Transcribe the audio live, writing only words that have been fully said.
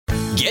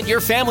Get your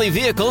family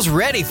vehicles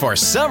ready for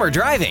summer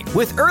driving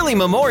with early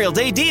Memorial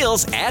Day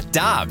deals at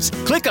Dobbs.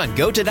 Click on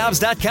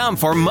GoToDobbs.com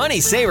for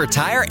money saver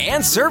tire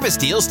and service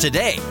deals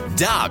today.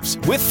 Dobbs,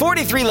 with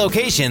 43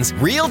 locations,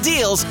 real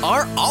deals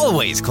are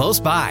always close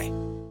by.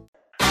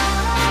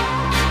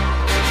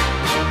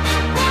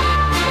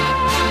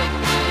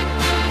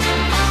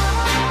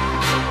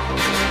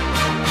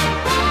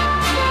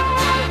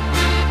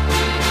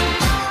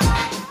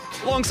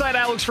 Alongside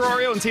Alex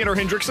Ferrario and Tanner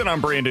Hendrickson, I'm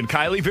Brandon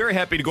Kiley. Very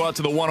happy to go out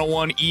to the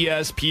 101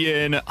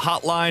 ESPN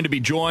hotline to be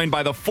joined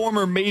by the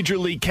former Major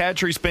League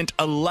catcher. He spent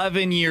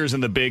 11 years in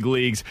the big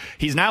leagues.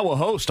 He's now a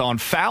host on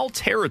Foul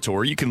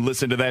Territory. You can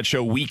listen to that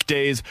show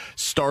weekdays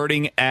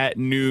starting at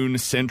noon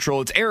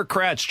Central. It's Erik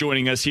Kratz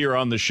joining us here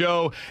on the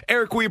show.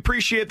 Erik, we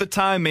appreciate the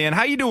time, man.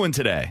 How you doing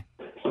today?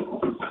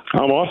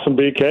 I'm awesome,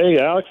 BK.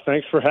 Alex,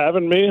 thanks for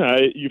having me.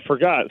 You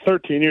forgot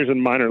 13 years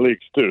in minor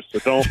leagues too, so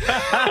don't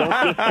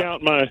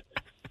discount my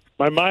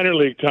minor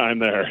league time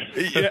there.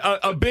 Yeah,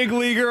 a big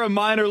leaguer, a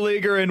minor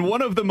leaguer, and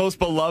one of the most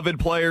beloved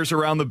players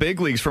around the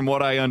big leagues from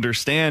what I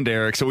understand,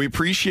 Erik. So we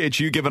appreciate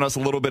you giving us a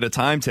little bit of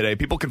time today.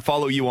 People can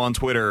follow you on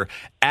Twitter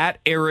at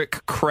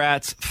Erik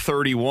Kratz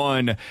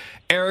 31.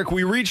 Erik,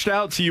 we reached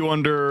out to you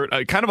under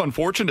kind of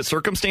unfortunate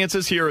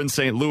circumstances here in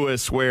St.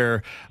 Louis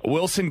where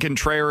Wilson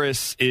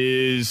Contreras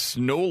is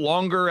no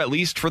longer, at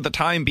least for the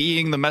time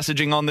being, the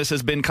messaging on this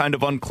has been kind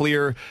of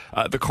unclear,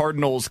 the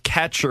Cardinals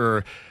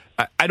catcher.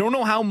 I don't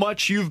know how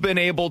much you've been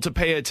able to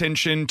pay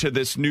attention to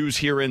this news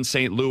here in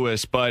St.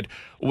 Louis, but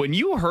when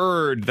you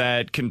heard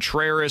that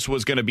Contreras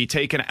was going to be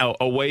taken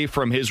away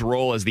from his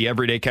role as the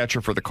everyday catcher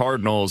for the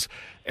Cardinals,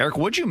 Erik,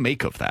 what'd you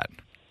make of that?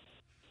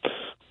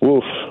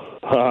 Oof.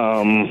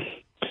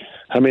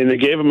 I mean, they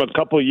gave him a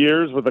couple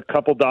years with a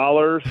couple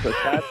dollars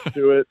attached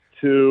to it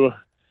to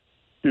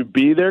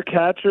be their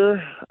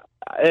catcher,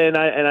 and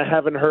I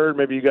haven't heard.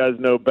 Maybe you guys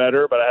know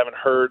better, but I haven't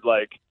heard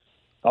like,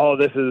 oh,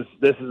 this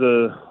is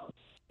a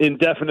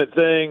indefinite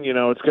thing,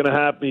 it's going to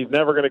happen. He's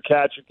never going to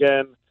catch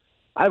again.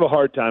 I have a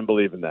hard time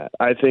believing that.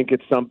 I think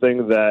it's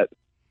something that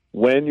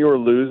when you're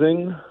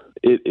losing,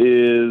 it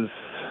is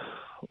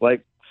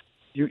like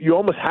you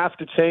almost have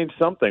to change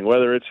something,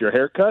 whether it's your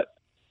haircut,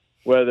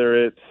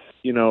 whether it's,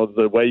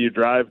 the way you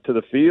drive to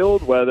the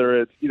field,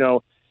 whether it's,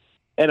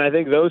 and I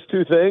think those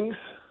two things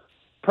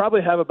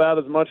probably have about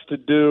as much to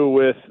do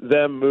with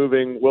them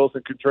moving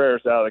Wilson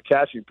Contreras out of the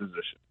catching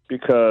position,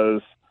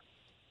 because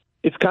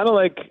it's kind of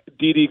like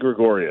Didi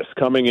Gregorius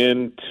coming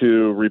in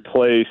to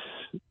replace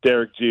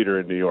Derek Jeter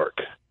in New York.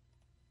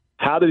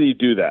 How did he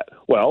do that?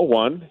 Well,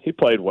 one, he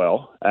played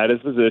well at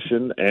his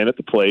position and at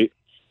the plate.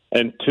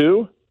 And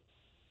two,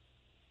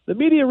 the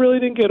media really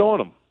didn't get on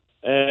him.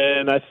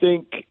 And I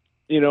think,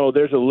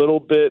 there's a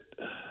little bit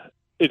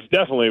 – it's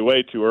definitely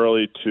way too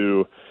early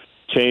to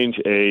change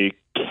a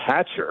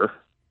catcher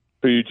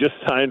who you just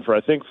signed for,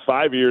 I think,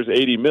 5 years,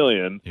 $80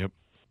 million, yep,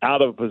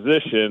 out of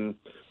position.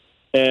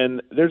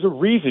 And there's a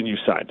reason you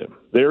signed him.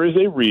 There is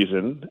a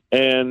reason,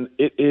 and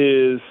it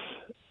is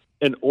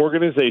an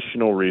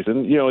organizational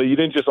reason. You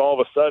didn't just all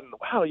of a sudden,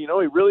 wow, he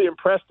really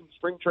impressed in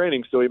spring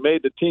training, so he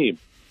made the team.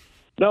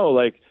 No,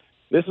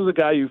 this is a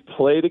guy you've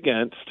played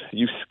against,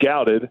 you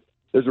scouted.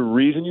 There's a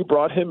reason you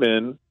brought him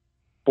in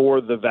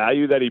for the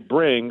value that he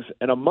brings.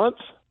 And a month,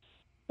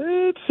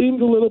 it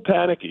seems a little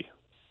panicky.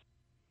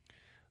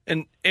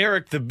 And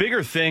Erik, the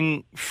bigger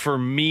thing for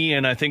me,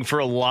 and I think for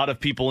a lot of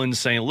people in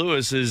St.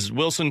 Louis, is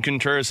Wilson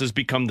Contreras has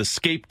become the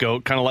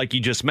scapegoat, kind of like you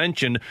just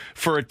mentioned,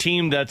 for a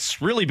team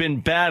that's really been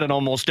bad in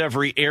almost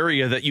every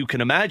area that you can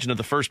imagine of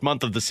the first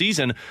month of the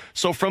season.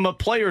 So from a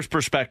player's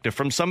perspective,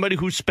 from somebody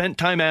who spent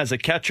time as a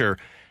catcher,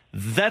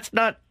 that's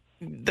not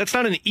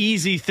an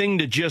easy thing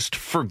to just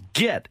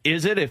forget,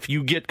 is it, if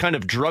you get kind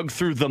of drugged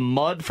through the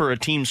mud for a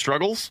team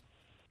struggles?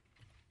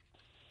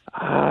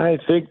 I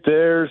think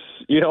there's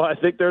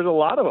a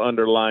lot of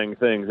underlying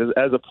things.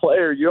 As a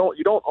player, you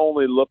don't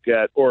only look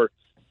at, or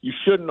you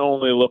shouldn't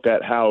only look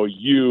at how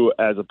you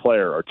as a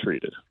player are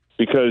treated,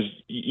 because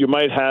you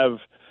might have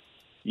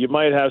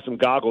some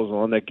goggles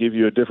on that give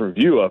you a different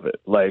view of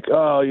it. Like,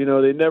 oh,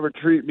 they never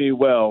treat me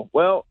well.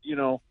 Well,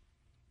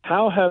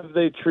 how have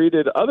they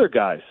treated other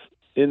guys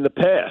in the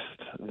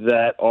past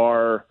that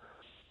are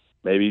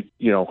maybe,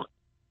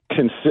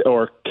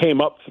 or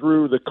came up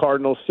through the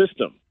Cardinals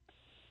system?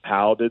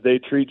 How did they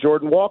treat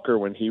Jordan Walker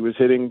when he was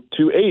hitting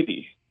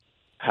 280?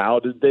 How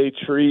did they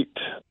treat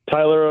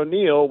Tyler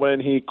O'Neill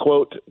when he,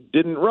 quote,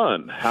 didn't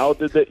run? How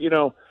did they,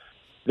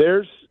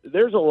 there's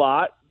a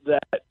lot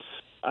that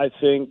I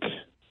think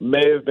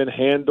may have been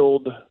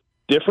handled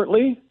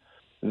differently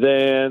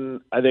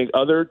than I think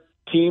other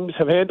teams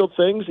have handled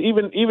things,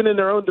 even in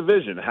their own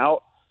division.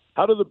 How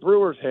do the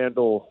Brewers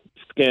handle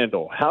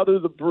scandal? How do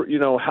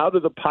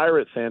the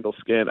Pirates handle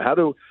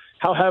scandal?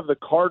 How have the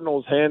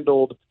Cardinals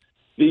handled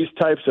these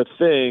types of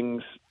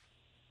things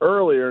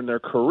earlier in their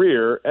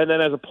career? And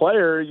then as a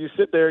player, you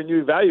sit there and you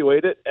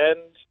evaluate it, and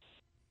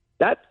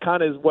that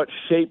kind of is what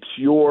shapes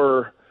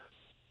your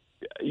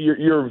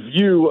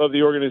view of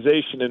the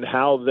organization and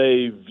how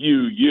they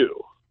view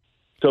you.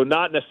 So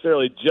not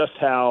necessarily just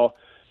how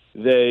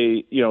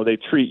they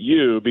treat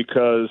you,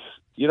 because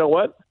you know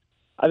what?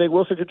 I think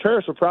Wilson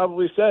Contreras would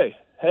probably say,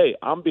 hey,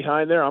 I'm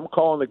behind there. I'm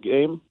calling the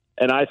game,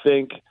 and I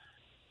think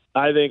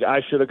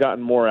I should have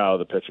gotten more out of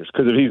the pitchers.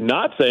 Because if he's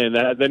not saying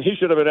that, then he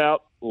should have been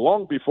out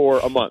long before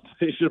a month.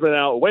 He should have been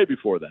out way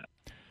before that.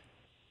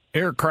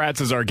 Erik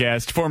Kratz is our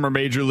guest, former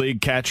Major League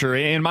catcher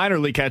and minor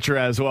league catcher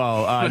as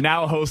well,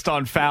 now host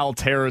on Foul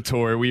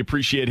Territory. We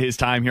appreciate his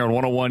time here on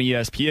 101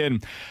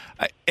 ESPN.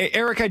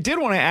 Erik, I did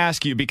want to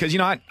ask you, because,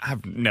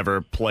 I've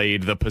never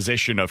played the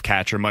position of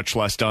catcher, much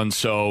less done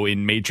so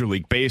in Major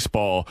League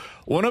Baseball.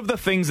 One of the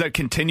things that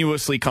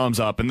continuously comes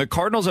up, and the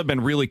Cardinals have been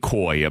really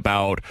coy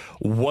about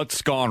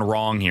what's gone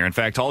wrong here. In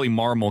fact, Ollie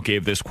Marmol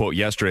gave this quote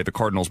yesterday, the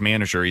Cardinals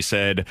manager. He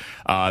said,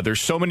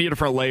 there's so many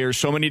different layers,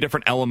 so many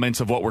different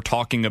elements of what we're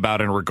talking about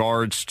in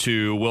regards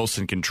to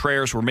Wilson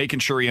Contreras. We're making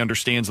sure he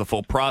understands the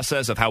full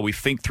process of how we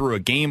think through a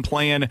game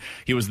plan.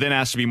 He was then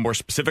asked to be more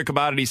specific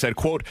about it. He said,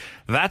 quote,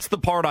 that's the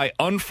part I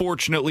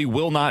unfortunately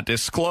will not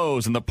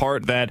disclose, and the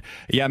part that,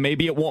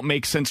 maybe it won't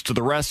make sense to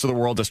the rest of the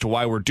world as to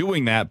why we're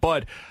doing that,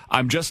 but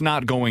I'm just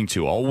not going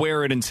to. I'll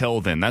wear it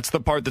until then. That's the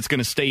part that's going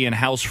to stay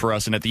in-house for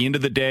us, and at the end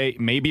of the day,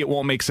 maybe it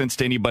won't make sense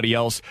to anybody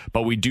else,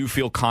 but we do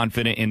feel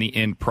confident in the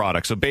end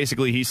product. So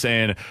basically, he's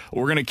saying,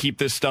 we're going to keep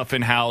this stuff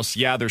in-house.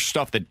 Yeah, there's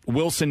stuff that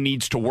Wilson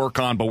needs to work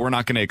on, but we're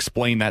not going to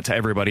explain that to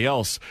everybody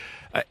else.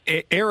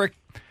 Erik,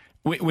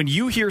 when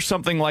you hear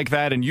something like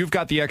that, and you've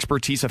got the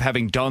expertise of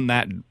having done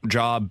that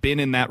job, been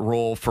in that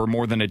role for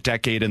more than a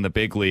decade in the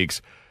big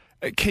leagues,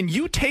 can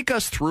you take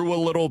us through a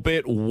little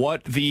bit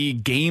what the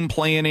game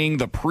planning,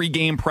 the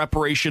pregame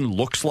preparation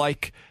looks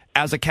like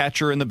as a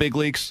catcher in the big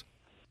leagues?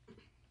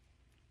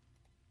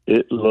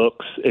 It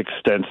looks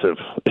extensive.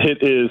 It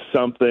is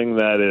something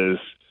that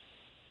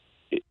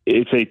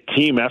it's a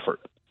team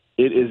effort.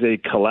 It is a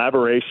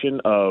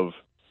collaboration of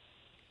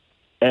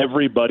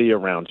everybody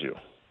around you.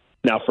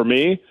 Now, for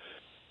me,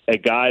 a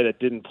guy that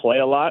didn't play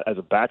a lot as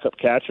a backup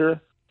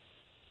catcher,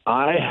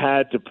 I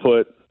had to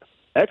put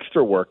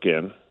extra work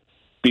in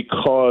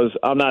because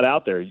I'm not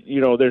out there.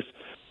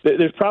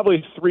 There's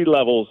probably 3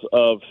 levels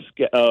of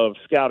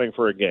scouting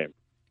for a game.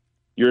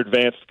 Your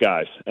advanced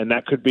guys, and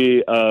that could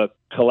be a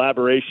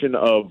collaboration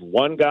of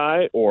one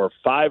guy or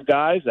 5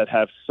 guys that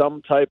have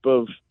some type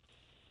of,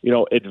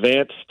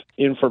 advanced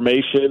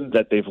information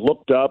that they've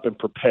looked up and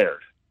prepared.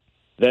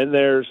 Then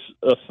there's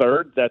a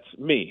third, that's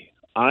me.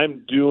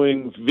 I'm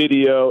doing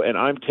video, and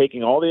I'm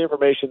taking all the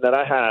information that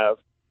I have,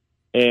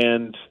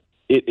 and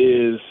it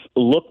is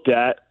looked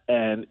at,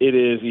 and it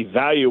is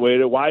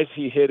evaluated. Why is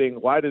he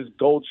hitting? Why does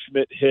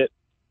Goldschmidt hit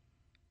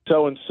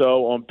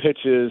so-and-so on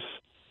pitches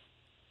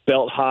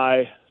belt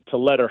high to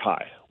letter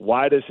high?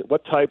 What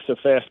types of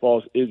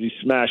fastballs is he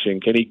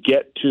smashing? Can he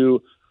get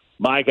to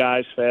my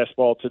guy's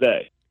fastball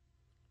today?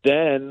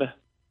 Then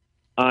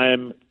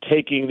I'm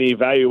taking the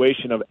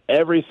evaluation of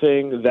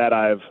everything that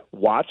I've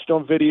watched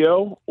on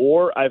video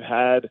or I've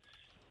had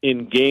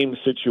in game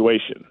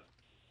situation.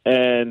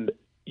 And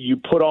you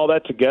put all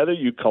that together,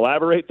 you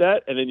collaborate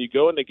that, and then you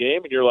go in the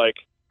game and you're like,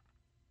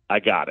 I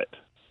got it.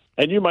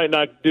 And you might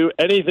not do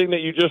anything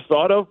that you just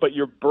thought of, but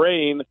your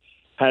brain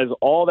has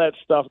all that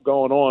stuff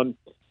going on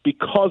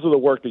because of the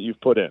work that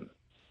you've put in.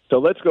 So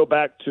let's go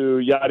back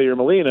to Yadier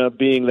Molina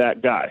being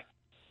that guy.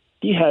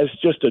 He has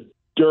just a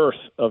dearth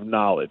of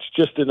knowledge,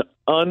 just an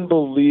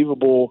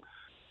unbelievable,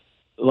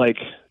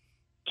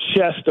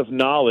 chest of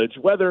knowledge.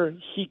 Whether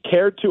he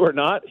cared to or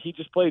not, he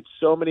just played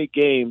so many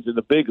games in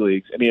the big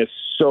leagues, and he has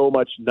so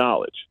much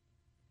knowledge.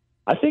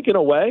 I think, in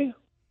a way,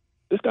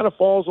 this kind of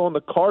falls on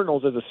the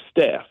Cardinals as a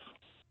staff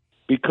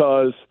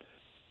because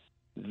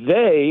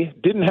they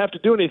didn't have to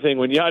do anything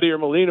when Yadier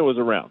Molina was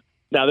around.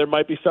 Now, there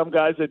might be some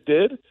guys that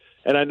did,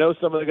 and I know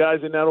some of the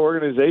guys in that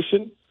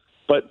organization,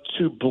 but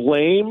to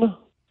blame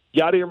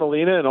Yadier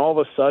Molina and all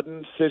of a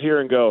sudden sit here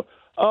and go,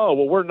 oh,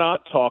 well, we're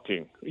not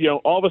talking.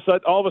 All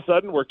of a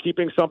sudden we're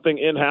keeping something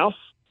in-house.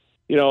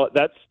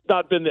 That's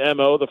not been the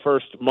MO the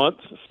first month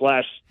 /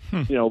 last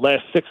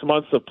 6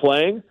 months of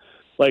playing.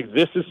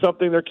 This is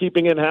something they're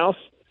keeping in-house.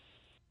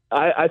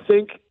 I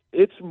think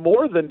it's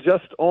more than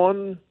just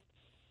on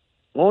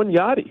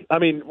Yadi. I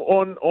mean,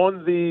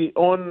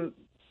 on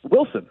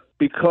Wilson,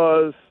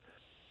 because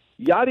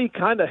Yadi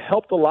kind of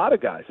helped a lot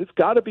of guys. It's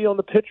got to be on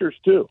the pitchers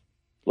too.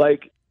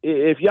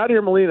 If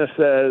Yadier Molina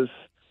says,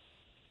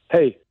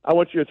 hey, I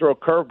want you to throw a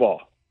curveball,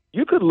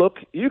 you could look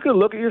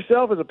at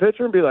yourself as a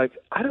pitcher and be like,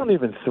 I don't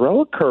even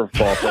throw a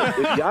curveball. But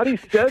if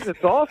Yadi says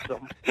it's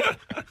awesome,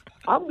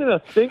 I'm going to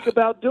think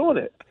about doing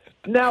it.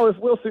 Now, if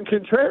Wilson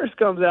Contreras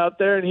comes out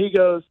there and he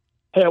goes,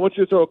 hey, I want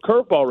you to throw a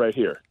curveball right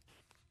here,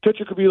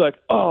 pitcher could be like,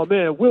 oh,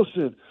 man,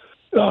 Wilson,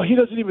 he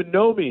doesn't even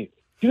know me.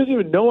 He doesn't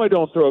even know I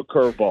don't throw a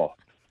curveball.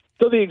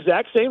 So the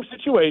exact same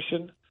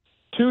situation,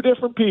 2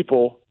 different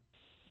people.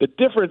 The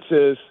difference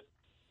is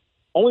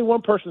only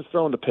one person's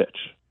throwing the pitch.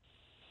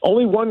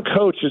 Only one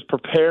coach is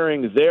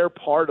preparing their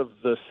part of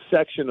the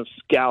section of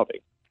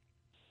scouting.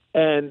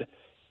 And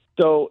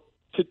so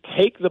to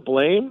take the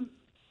blame,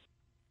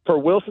 for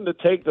Wilson to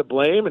take the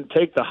blame and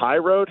take the high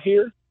road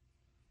here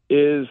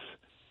is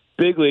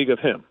big league of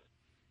him.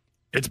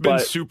 It's been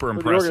super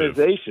impressive. For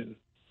the organization,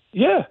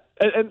 yeah,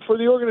 and for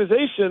the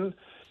organization,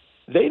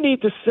 they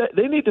need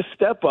to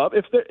step up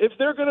if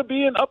they're going to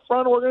be an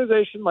upfront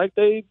organization like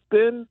they've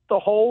been the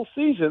whole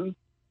season.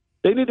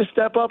 They need to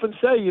step up and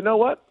say, you know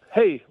what?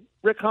 Hey,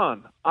 Rick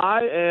Hahn,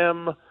 I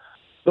am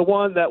the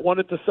one that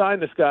wanted to sign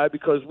this guy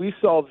because we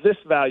saw this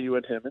value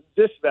in him and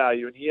this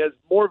value, and he has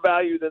more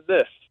value than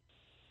this.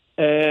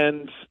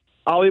 And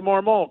Ali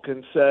Marmol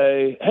can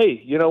say,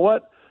 hey, you know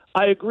what?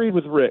 I agree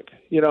with Rick.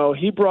 You know,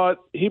 he brought.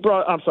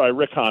 I'm sorry,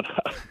 Rick Hahn.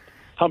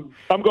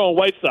 I'm going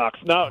White Sox,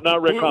 not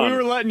Rick Hahn. We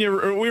were letting you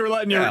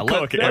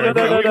cook. No.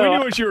 We knew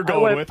what you were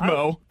going with,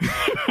 Mo.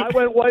 I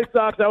went White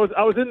Sox. I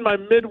was in my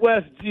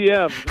Midwest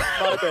GM.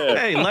 My bad.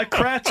 Hey, let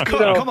Kratz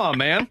cook. Come on,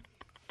 man.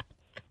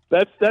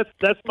 That's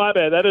my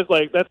bad.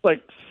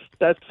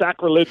 That's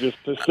sacrilegious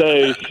to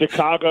say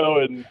Chicago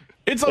and.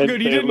 It's all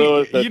good. You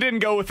didn't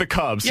go with the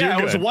Cubs. Yeah,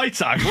 it was the White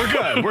Sox.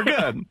 We're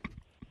good.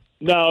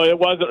 No, it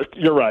wasn't.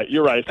 You're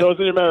right. So it's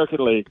the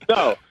American League.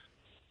 No,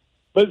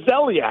 but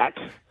Zeliak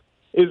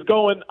is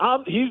going.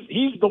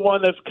 He's the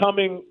one that's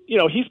coming. You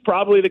know, he's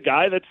probably the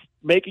guy that's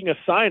making a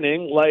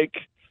signing like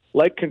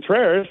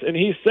Contreras, and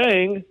he's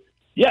saying,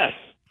 yes,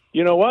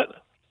 you know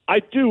what? I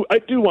do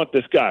want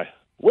this guy.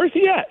 Where's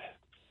he at?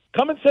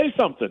 Come and say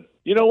something.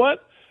 You know what?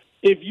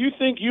 If you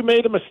think you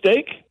made a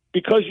mistake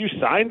because you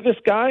signed this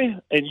guy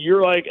and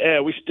you're like,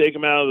 we should take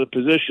him out of the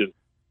position,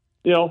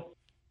 you know,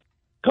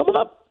 come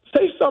up,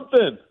 say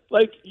something.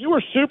 Like, you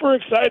were super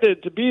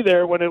excited to be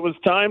there when it was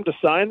time to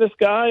sign this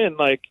guy, and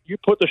like you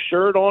put the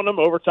shirt on him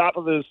over top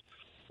of his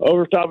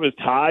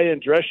tie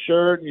and dress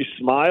shirt, and you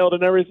smiled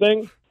and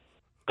everything.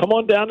 Come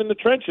on down in the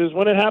trenches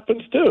when it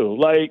happens too.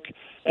 Like,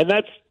 and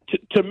that's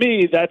to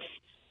me,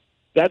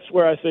 that's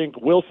where I think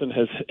Wilson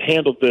has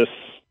handled this.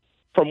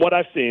 From what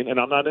I've seen, and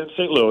I'm not in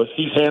St. Louis,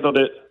 he's handled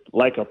it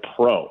like a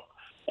pro.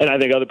 And I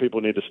think other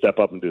people need to step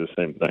up and do the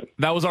same thing.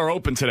 That was our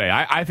open today.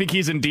 I think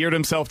he's endeared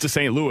himself to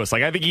St. Louis.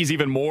 Like, I think he's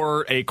even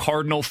more a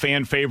Cardinal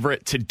fan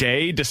favorite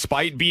today,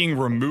 despite being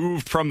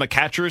removed from the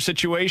catcher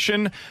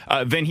situation,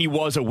 than he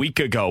was a week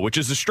ago, which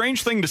is a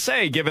strange thing to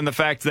say, given the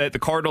fact that the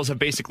Cardinals have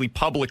basically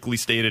publicly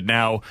stated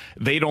now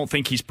they don't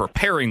think he's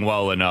preparing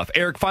well enough.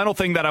 Erik, final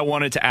thing that I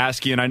wanted to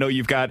ask you, and I know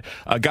you've got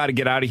to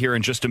get out of here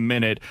in just a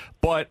minute,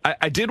 but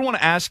I did want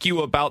to ask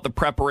you about the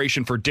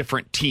preparation for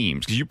different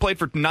teams, because you played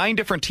for 9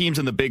 different teams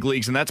in the big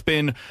leagues, and that's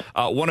been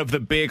one of the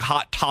big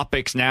hot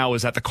topics now,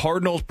 is that the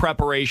Cardinals'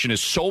 preparation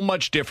is so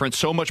much different,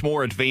 so much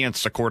more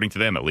advanced, according to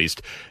them at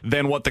least,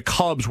 than what the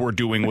Cubs were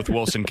doing with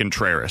Wilson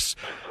Contreras.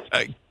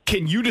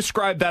 Can you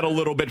describe that a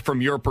little bit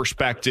from your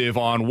perspective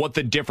on what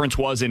the difference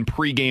was in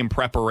pregame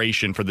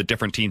preparation for the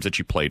different teams that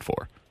you played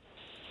for?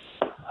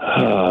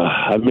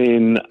 I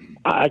mean,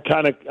 I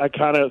kind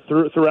of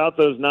throughout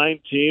those 9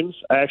 teams,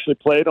 I actually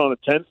played on a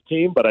 10th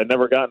team, but I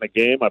never got in a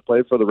game. I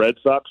played for the Red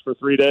Sox for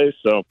 3 days,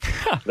 so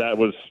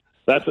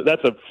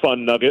that's a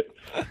fun nugget.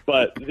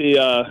 But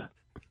there's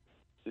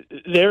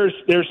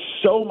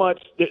so much.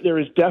 There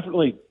is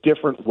definitely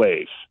different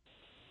ways,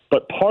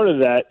 but part of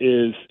that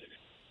is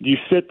you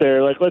sit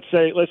there. Like let's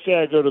say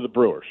I go to the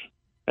Brewers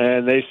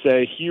and they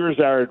say, here's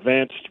our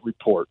advanced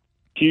report.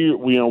 Here,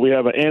 we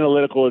have an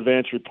analytical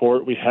advanced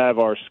report. We have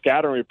our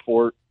scouting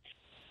report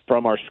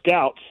from our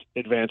scouts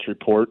advanced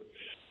report,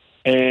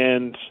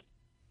 and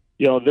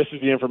this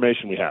is the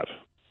information we have.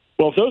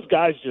 Well, if those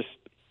guys just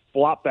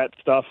flop that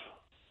stuff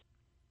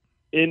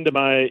into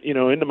my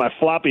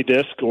floppy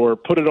disk or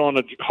put it on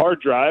a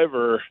hard drive,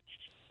 or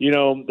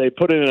they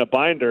put it in a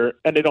binder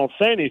and they don't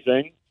say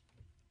anything,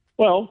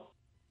 well,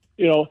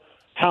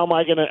 how am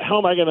I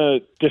gonna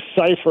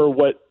decipher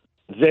what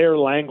their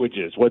language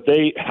is,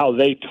 how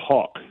they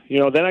talk?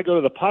 Then I go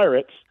to the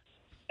Pirates,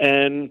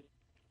 and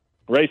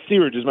Ray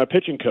Searage is my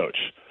pitching coach.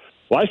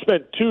 Well, I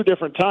spent 2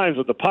 different times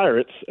with the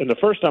Pirates, and the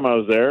first time I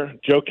was there,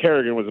 Joe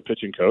Kerrigan was a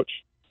pitching coach,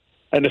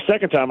 and the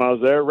second time I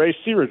was there, Ray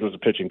Searage was a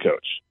pitching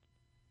coach.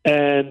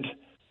 And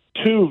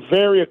 2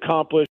 very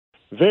accomplished,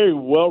 very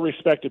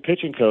well-respected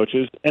pitching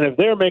coaches, and if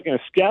they're making a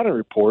scouting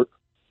report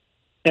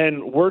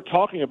and we're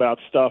talking about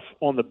stuff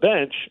on the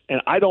bench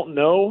and I don't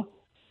know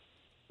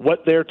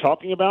what they're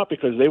talking about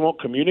because they won't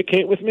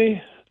communicate with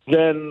me,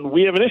 then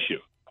we have an issue.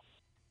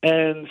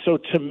 And so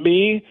to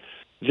me,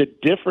 the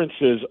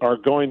differences are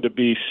going to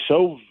be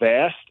so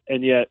vast,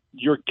 and yet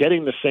you're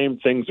getting the same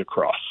things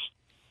across.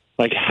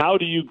 Like, how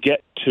do you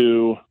get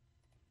to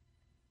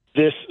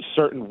this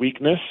certain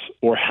weakness,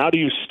 or how do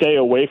you stay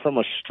away from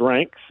a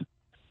strength,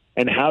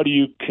 and how do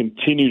you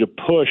continue to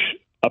push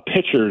a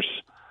pitcher's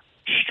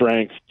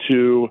strength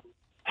to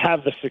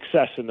have the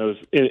success in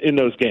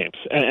those games?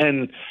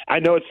 And I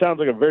know it sounds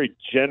like a very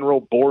general,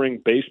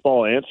 boring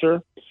baseball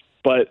answer,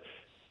 but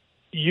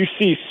you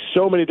see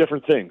so many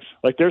different things.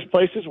 Like, there's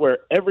places where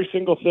every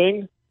single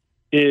thing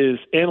is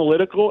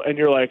analytical, and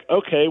you're like,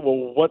 okay,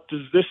 well, what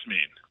does this mean?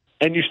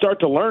 And you start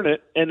to learn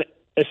it, and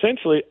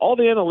essentially all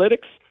the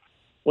analytics,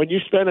 when you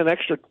spend an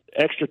extra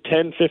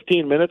 10,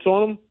 15 minutes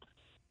on them,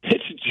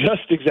 it's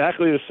just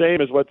exactly the same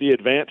as what the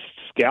advanced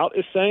scout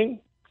is saying.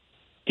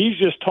 He's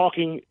just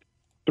talking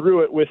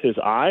through it with his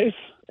eyes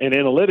and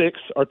analytics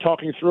are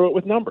talking through it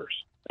with numbers.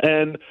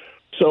 And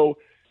so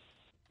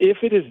if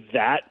it is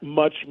that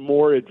much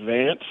more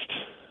advanced,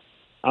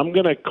 I'm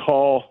going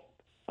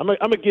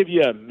to give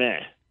you a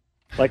meh.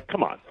 Like,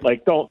 come on.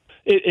 Like,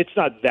 it's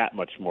not that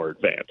much more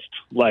advanced.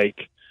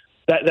 Like,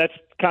 that's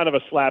kind of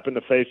a slap in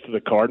the face to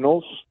the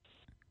Cardinals.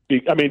 To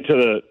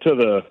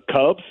the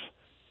Cubs.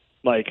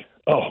 Like,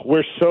 oh,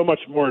 we're so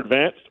much more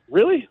advanced.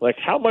 Really? Like,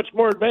 how much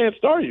more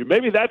advanced are you?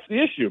 Maybe that's the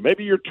issue.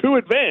 Maybe you're too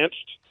advanced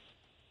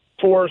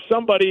for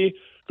somebody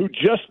who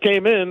just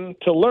came in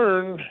to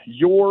learn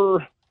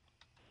your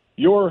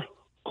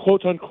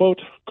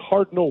quote-unquote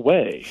Cardinal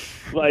way.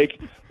 Like,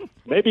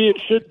 maybe it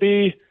should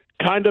be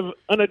kind of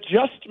an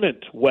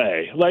adjustment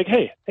way. Like,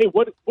 hey,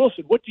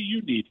 Wilson, what do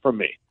you need from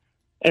me?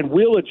 And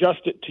we'll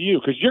adjust it to you,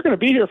 because you're going to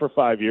be here for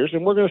 5 years,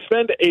 and we're going to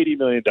spend $80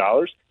 million,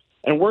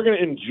 and we're going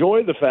to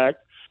enjoy the fact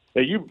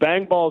that you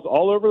bang balls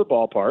all over the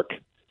ballpark,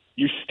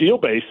 you steal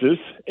bases,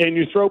 and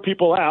you throw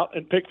people out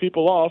and pick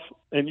people off,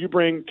 and you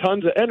bring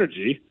tons of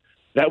energy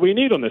that we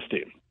need on this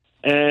team.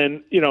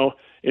 And,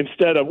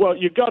 instead of, well,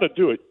 you got to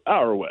do it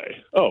our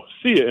way. Oh,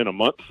 see you in a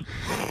month.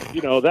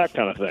 That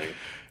kind of thing.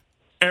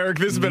 Erik,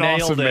 this has been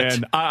awesome,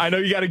 man. I know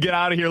you got to get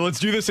out of here. Let's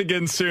do this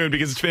again soon,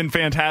 because it's been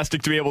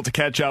fantastic to be able to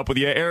catch up with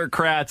you. Erik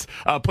Kratz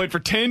played for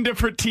 10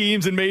 different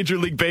teams in Major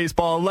League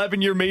Baseball,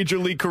 11-year Major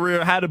League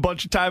career, had a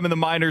bunch of time in the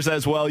minors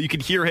as well. You can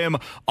hear him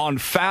on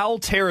Foul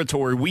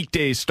Territory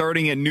weekdays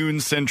starting at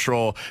noon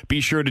Central. Be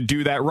sure to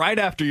do that right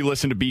after you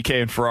listen to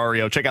BK and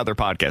Ferrario. Check out their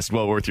podcast.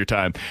 Well worth your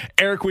time.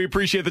 Erik, we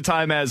appreciate the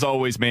time as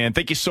always, man.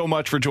 Thank you so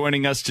much for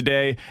joining us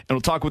today, and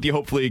we'll talk with you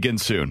hopefully again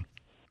soon.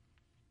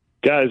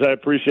 Guys, I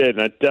appreciate it,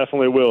 and I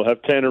definitely will.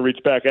 Have Tanner reach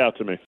back out to me.